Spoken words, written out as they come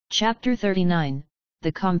Chapter 39,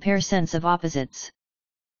 The Compare Sense of Opposites.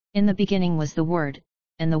 In the beginning was the Word,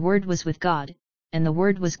 and the Word was with God, and the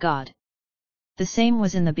Word was God. The same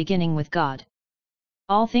was in the beginning with God.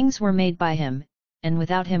 All things were made by him, and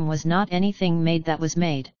without him was not anything made that was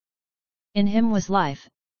made. In him was life,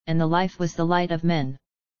 and the life was the light of men.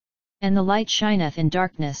 And the light shineth in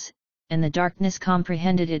darkness, and the darkness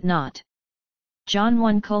comprehended it not. John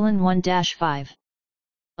 1:1-5.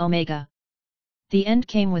 Omega. The end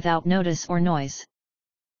came without notice or noise.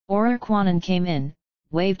 Auror Quanon came in,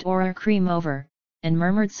 waved Auror Cream over, and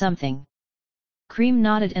murmured something. Cream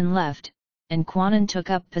nodded and left, and Quanon took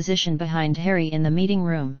up position behind Harry in the meeting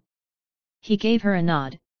room. He gave her a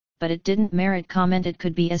nod, but it didn't merit comment. It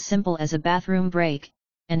could be as simple as a bathroom break,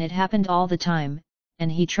 and it happened all the time,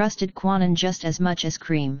 and he trusted Quanon just as much as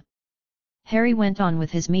Cream. Harry went on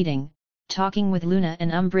with his meeting, talking with Luna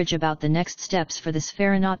and Umbridge about the next steps for the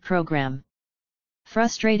Spheranaut program.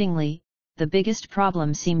 Frustratingly, the biggest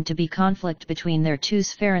problem seemed to be conflict between their two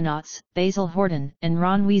Spheranauts, Basil Horton and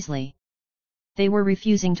Ron Weasley. They were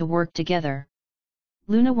refusing to work together.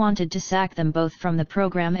 Luna wanted to sack them both from the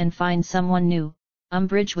program and find someone new.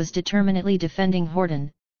 Umbridge was determinedly defending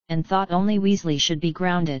Horton, and thought only Weasley should be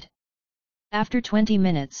grounded. After 20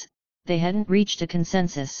 minutes, they hadn't reached a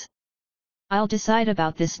consensus. "I'll decide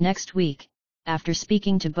about this next week," after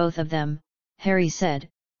speaking to both of them, Harry said,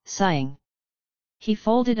 sighing. He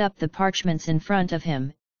folded up the parchments in front of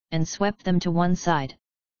him, and swept them to one side.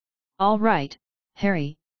 "All right,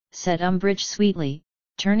 Harry," said Umbridge sweetly,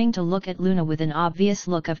 turning to look at Luna with an obvious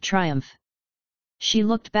look of triumph. She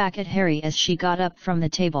looked back at Harry as she got up from the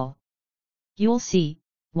table. "You'll see,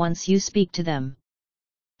 once you speak to them.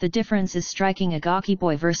 The difference is striking, a gawky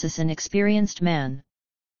boy versus an experienced man."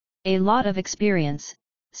 "A lot of experience,"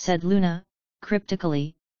 said Luna,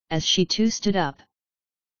 cryptically, as she too stood up.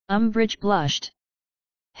 Umbridge blushed.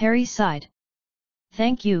 Harry sighed.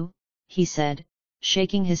 "Thank you," he said,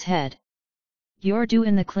 shaking his head. "You're due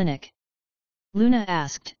in the clinic?" Luna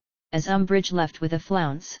asked, as Umbridge left with a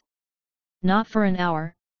flounce. "Not for an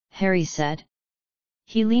hour," Harry said.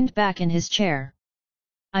 He leaned back in his chair.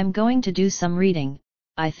 "I'm going to do some reading,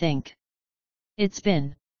 I think." "It's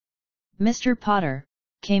been Mr. Potter,"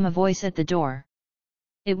 came a voice at the door.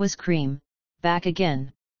 It was Cream, back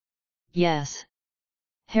again. "Yes?"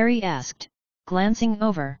 Harry asked, glancing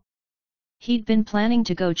over. He'd been planning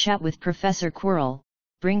to go chat with Professor Quirrell,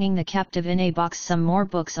 bringing the captive in a box some more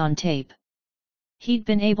books on tape. He'd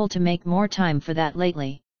been able to make more time for that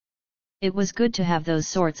lately. It was good to have those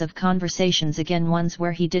sorts of conversations again, ones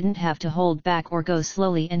where he didn't have to hold back or go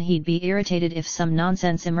slowly, and he'd be irritated if some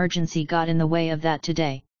nonsense emergency got in the way of that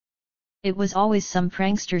today. It was always some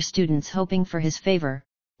prankster students hoping for his favor,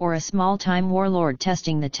 or a small-time warlord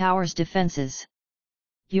testing the tower's defenses.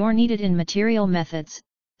 "You're needed in material methods,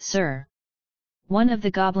 sir. One of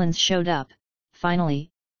the goblins showed up, finally,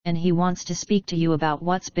 and he wants to speak to you about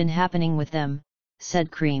what's been happening with them," said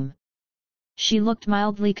Cream. She looked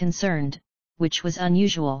mildly concerned, which was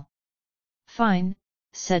unusual. "Fine,"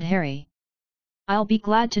 said Harry. "I'll be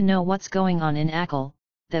glad to know what's going on in Ackle,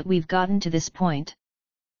 that we've gotten to this point.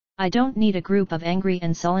 I don't need a group of angry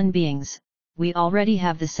and sullen beings, we already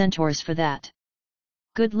have the centaurs for that."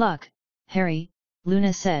 "Good luck, Harry,"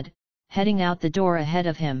 Luna said, heading out the door ahead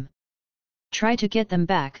of him. "Try to get them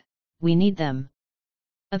back, we need them."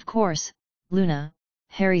 "Of course, Luna,"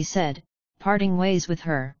 Harry said, parting ways with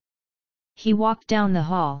her. He walked down the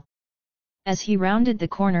hall. As he rounded the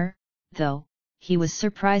corner, though, he was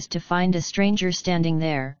surprised to find a stranger standing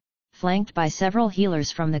there, flanked by several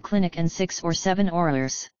healers from the clinic and 6 or 7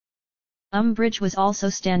 Aurors. Umbridge was also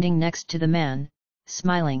standing next to the man,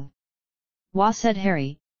 smiling. "Wah," said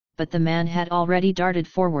Harry, but the man had already darted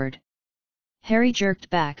forward. Harry jerked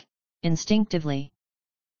back, instinctively.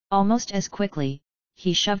 Almost as quickly,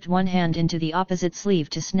 he shoved one hand into the opposite sleeve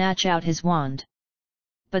to snatch out his wand.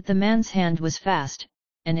 But the man's hand was fast,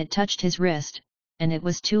 and it touched his wrist, and it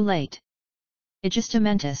was too late.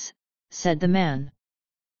 "Igistamentus," said the man.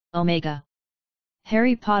 Omega.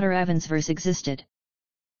 Harry Potter Evansverse existed.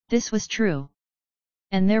 This was true.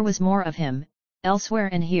 And there was more of him, elsewhere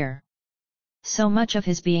and here. So much of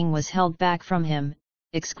his being was held back from him,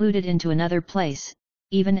 excluded into another place,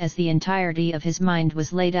 even as the entirety of his mind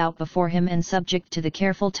was laid out before him and subject to the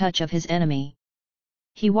careful touch of his enemy.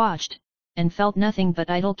 He watched, and felt nothing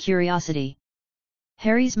but idle curiosity.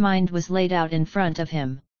 Harry's mind was laid out in front of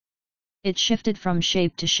him. It shifted from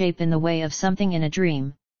shape to shape in the way of something in a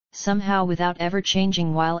dream, somehow without ever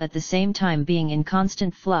changing, while at the same time being in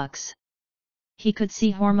constant flux. He could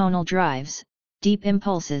see hormonal drives, deep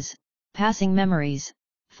impulses, passing memories,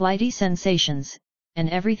 flighty sensations, and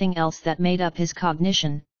everything else that made up his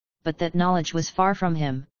cognition, but that knowledge was far from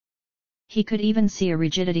him. He could even see a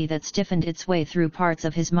rigidity that stiffened its way through parts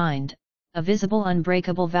of his mind, a visible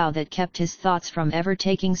unbreakable vow that kept his thoughts from ever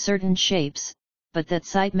taking certain shapes, but that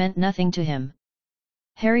sight meant nothing to him.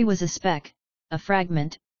 Harry was a speck, a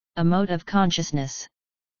fragment, a mote of consciousness.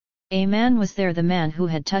 A man was there, the man who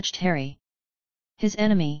had touched Harry. His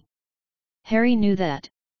enemy. Harry knew that,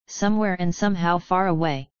 somewhere and somehow far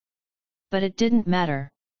away. But it didn't matter.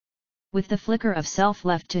 With the flicker of self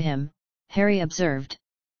left to him, Harry observed.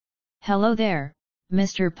 "Hello there,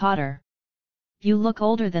 Mr. Potter. You look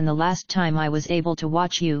older than the last time I was able to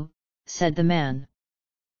watch you," said the man.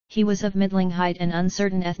 He was of middling height and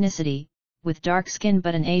uncertain ethnicity, with dark skin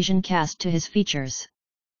but an Asian cast to his features.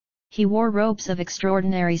 He wore robes of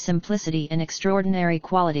extraordinary simplicity and extraordinary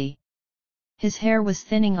quality. His hair was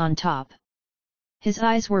thinning on top. His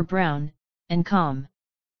eyes were brown, and calm.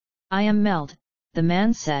 "I am Meld," the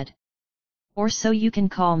man said. "Or so you can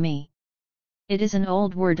call me. It is an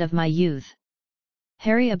old word of my youth."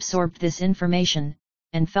 Harry absorbed this information,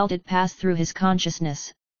 and felt it pass through his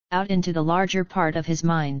consciousness, out into the larger part of his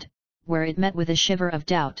mind, where it met with a shiver of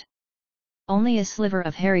doubt. Only a sliver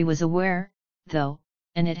of Harry was aware, though,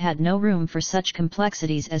 and it had no room for such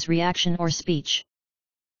complexities as reaction or speech.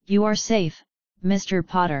 "You are safe, Mr.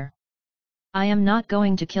 Potter. I am not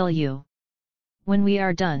going to kill you. When we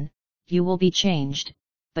are done, you will be changed,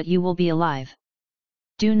 but you will be alive.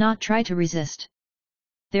 Do not try to resist.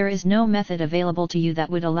 There is no method available to you that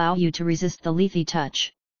would allow you to resist the Lethe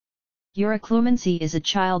touch. Your occlumency is a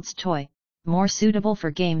child's toy, more suitable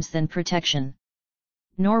for games than protection.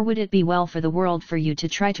 Nor would it be well for the world for you to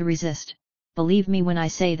try to resist. Believe me when I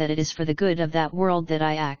say that it is for the good of that world that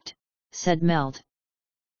I act," said Meld.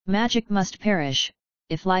 "Magic must perish,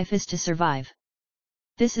 if life is to survive.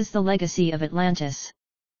 This is the legacy of Atlantis.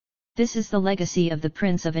 This is the legacy of the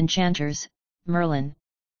Prince of Enchanters, Merlin.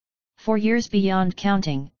 For years beyond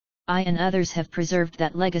counting, I and others have preserved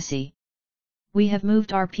that legacy. We have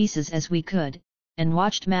moved our pieces as we could, and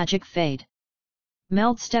watched magic fade."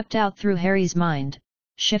 Meld stepped out through Harry's mind,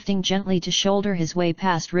 shifting gently to shoulder his way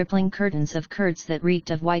past rippling curtains of curds that reeked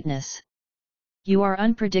of whiteness. "You are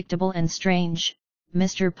unpredictable and strange,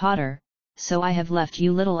 Mr. Potter, so I have left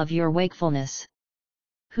you little of your wakefulness.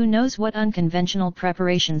 Who knows what unconventional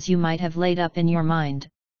preparations you might have laid up in your mind,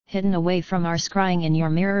 hidden away from our scrying in your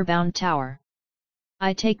mirror-bound tower.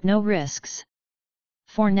 I take no risks.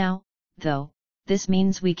 For now, though, this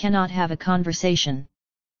means we cannot have a conversation.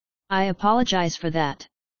 I apologize for that."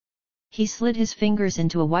 He slid his fingers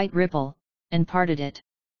into a white ripple, and parted it.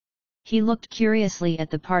 He looked curiously at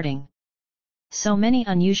the parting. So many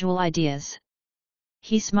unusual ideas.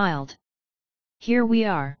 He smiled. "Here we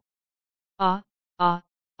are.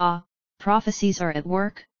 Prophecies are at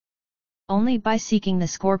work? Only by seeking the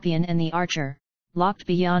scorpion and the archer, locked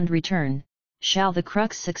beyond return, shall the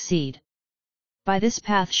crux succeed. By this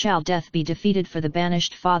path shall death be defeated for the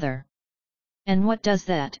banished father. And what does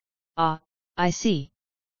that? I see."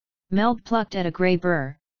 Meld plucked at a grey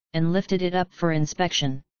burr, and lifted it up for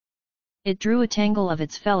inspection. It drew a tangle of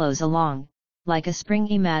its fellows along, like a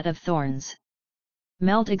springy mat of thorns.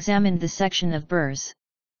 Meld examined the section of burrs.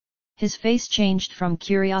 His face changed from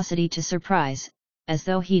curiosity to surprise, as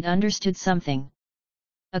though he'd understood something.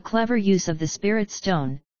 "A clever use of the spirit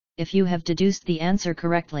stone, if you have deduced the answer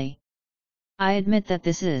correctly. I admit that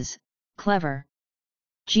this is clever.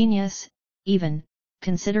 Genius, even,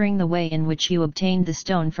 considering the way in which you obtained the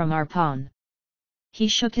stone from our pawn." He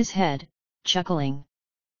shook his head, chuckling.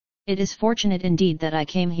 "It is fortunate indeed that I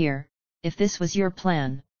came here, if this was your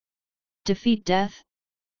plan. Defeat death?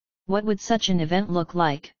 What would such an event look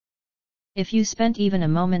like? If you spent even a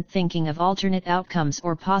moment thinking of alternate outcomes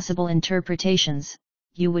or possible interpretations,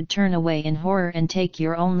 you would turn away in horror and take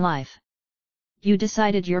your own life. You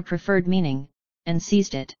decided your preferred meaning, and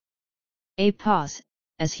seized it." A pause,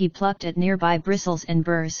 as he plucked at nearby bristles and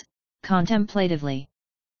burrs, contemplatively.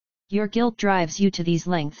 "Your guilt drives you to these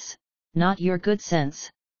lengths, not your good sense."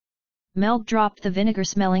 Meld dropped the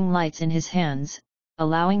vinegar-smelling lights in his hands,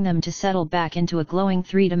 allowing them to settle back into a glowing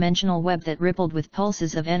three-dimensional web that rippled with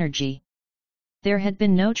pulses of energy. There had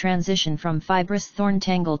been no transition from fibrous thorn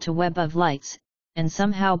tangle to web of lights, and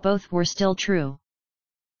somehow both were still true.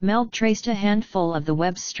 Meld traced a handful of the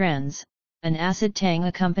web's strands, an acid tang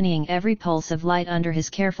accompanying every pulse of light under his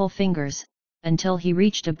careful fingers, until he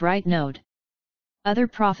reached a bright node. Other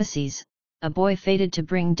prophecies, a boy fated to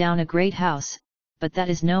bring down a great house, but that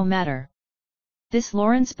is no matter. This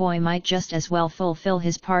Lawrence boy might just as well fulfill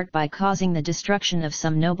his part by causing the destruction of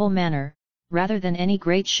some noble manor, rather than any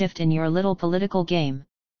great shift in your little political game.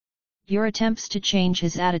 Your attempts to change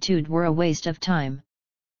his attitude were a waste of time.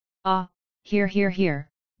 "Ah, here,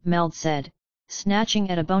 Meld said, snatching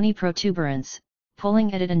at a bony protuberance,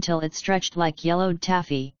 pulling at it until it stretched like yellowed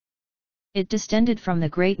taffy. It distended from the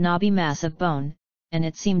great knobby mass of bone, and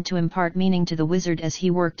it seemed to impart meaning to the wizard as he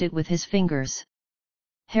worked it with his fingers.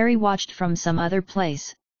 Harry watched from some other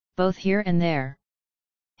place, both here and there.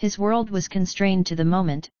 His world was constrained to the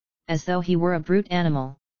moment, as though he were a brute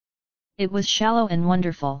animal. It was shallow and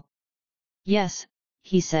wonderful. "Yes,"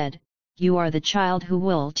 he said, "you are the child who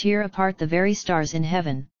will tear apart the very stars in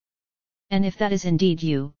heaven. And if that is indeed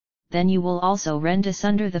you, then you will also rend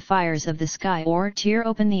asunder the fires of the sky or tear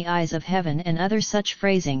open the eyes of heaven and other such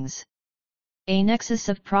phrasings. A nexus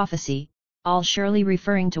of prophecy, all surely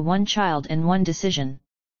referring to one child and one decision.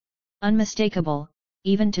 Unmistakable,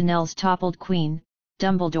 even to Nell's toppled queen,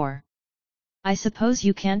 Dumbledore. I suppose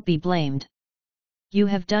you can't be blamed. You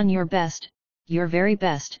have done your best, your very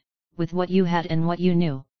best, with what you had and what you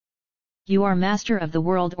knew. You are master of the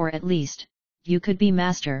world, or at least, you could be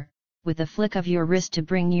master, with a flick of your wrist to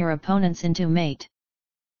bring your opponents into mate.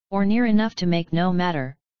 Or near enough to make no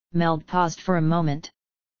matter." Meld paused for a moment.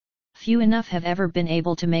 "Few enough have ever been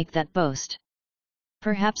able to make that boast.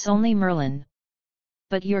 Perhaps only Merlin.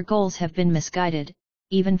 But your goals have been misguided,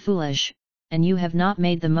 even foolish, and you have not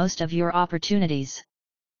made the most of your opportunities.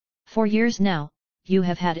 For years now, you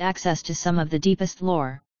have had access to some of the deepest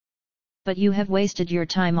lore. But you have wasted your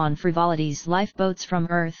time on frivolities, lifeboats from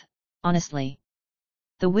Earth, honestly."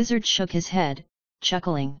 The wizard shook his head,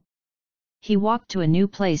 chuckling. He walked to a new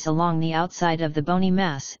place along the outside of the bony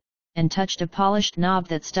mass, and touched a polished knob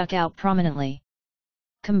that stuck out prominently.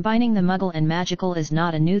 "Combining the muggle and magical is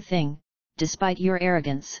not a new thing, despite your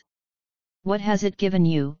arrogance. What has it given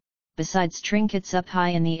you, besides trinkets up high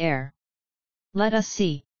in the air? Let us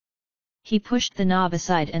see." He pushed the knob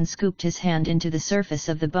aside and scooped his hand into the surface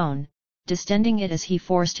of the bone, distending it as he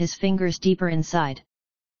forced his fingers deeper inside.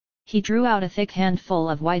 He drew out a thick handful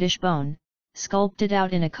of whitish bone, sculpted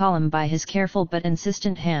out in a column by his careful but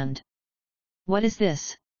insistent hand. "What is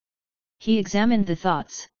this?" He examined the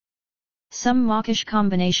thoughts. "Some mawkish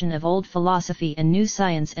combination of old philosophy and new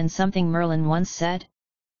science, and something Merlin once said?"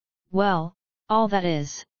 "Well, all that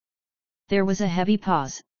is." There was a heavy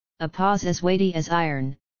pause, a pause as weighty as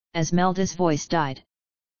iron, as Melda's voice died.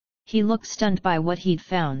 He looked stunned by what he'd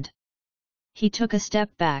found. He took a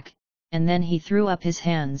step back, and then he threw up his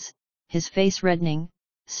hands, his face reddening,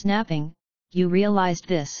 snapping, "You realized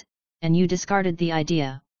this, and you discarded the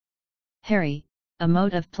idea." Harry, a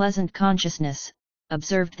mote of pleasant consciousness,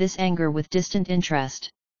 observed this anger with distant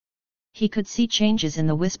interest. He could see changes in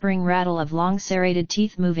the whispering rattle of long serrated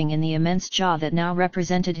teeth moving in the immense jaw that now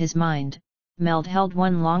represented his mind. Meld held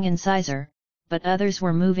one long incisor, but others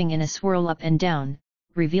were moving in a swirl up and down,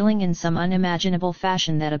 revealing in some unimaginable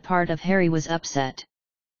fashion that a part of Harry was upset.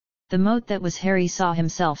 The mote that was Harry saw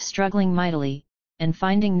himself struggling mightily, and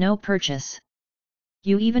finding no purchase.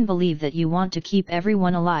 "You even believe that you want to keep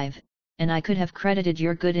everyone alive, and I could have credited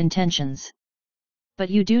your good intentions. But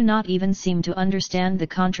you do not even seem to understand the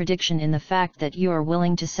contradiction in the fact that you are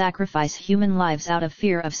willing to sacrifice human lives out of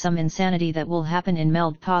fear of some insanity that will happen." In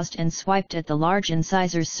Meld paused and swiped at the large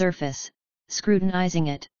incisor's surface, scrutinizing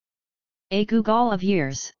it. "A google of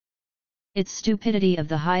years. It's stupidity of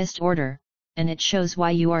the highest order, and it shows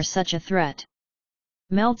why you are such a threat."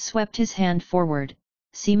 Meld swept his hand forward,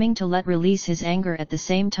 seeming to let release his anger at the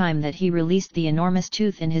same time that he released the enormous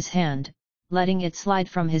tooth in his hand, letting it slide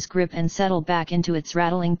from his grip and settle back into its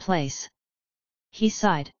rattling place. He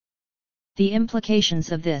sighed. "The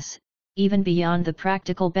implications of this, even beyond the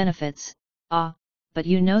practical benefits, but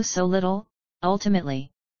you know so little,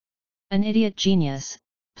 ultimately. An idiot genius,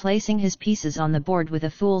 placing his pieces on the board with a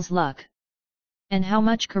fool's luck. And how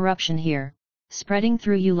much corruption here, spreading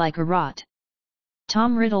through you like a rot.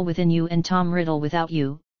 Tom Riddle within you and Tom Riddle without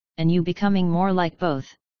you, and you becoming more like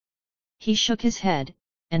both." He shook his head,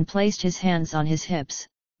 and placed his hands on his hips,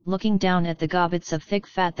 looking down at the gobbets of thick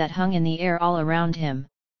fat that hung in the air all around him.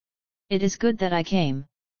 "It is good that I came,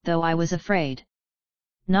 though I was afraid.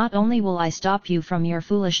 Not only will I stop you from your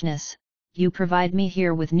foolishness, you provide me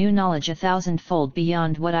here with new knowledge 1,000-fold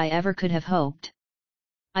beyond what I ever could have hoped.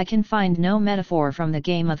 I can find no metaphor from the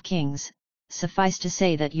Game of Kings. Suffice to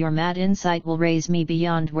say that your mad insight will raise me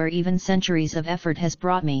beyond where even centuries of effort has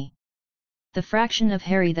brought me." The fraction of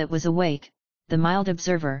Harry that was awake, the mild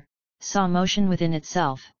observer, saw motion within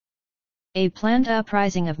itself. A planned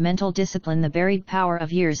uprising of mental discipline, the buried power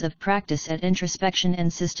of years of practice at introspection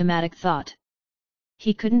and systematic thought.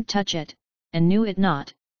 He couldn't touch it, and knew it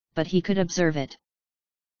not, but he could observe it.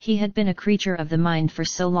 He had been a creature of the mind for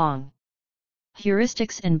so long.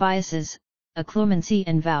 Heuristics and biases, acclumency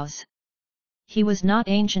and vows. He was not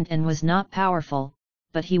ancient and was not powerful,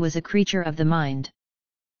 but he was a creature of the mind.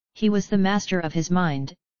 He was the master of his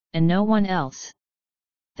mind, and no one else.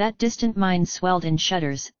 That distant mind swelled in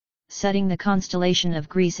shudders, setting the constellation of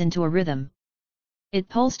Greece into a rhythm. It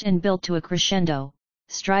pulsed and built to a crescendo,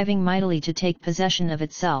 striving mightily to take possession of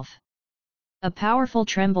itself. A powerful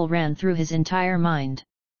tremble ran through his entire mind.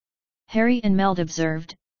 Harry and Meld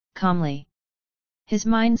observed, calmly. His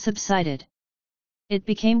mind subsided. It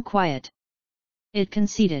became quiet. It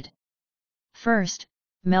conceded. First,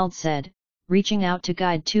 Meld said, reaching out to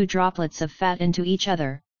guide 2 droplets of fat into each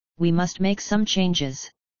other, we must make some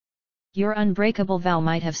changes. Your unbreakable vow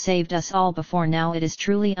might have saved us all before now. It is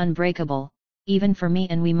truly unbreakable, even for me,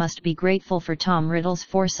 and we must be grateful for Tom Riddle's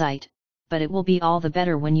foresight, but it will be all the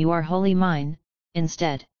better when you are wholly mine,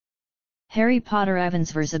 instead. Harry Potter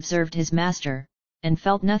Avensvers observed his master, and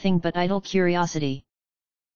felt nothing but idle curiosity.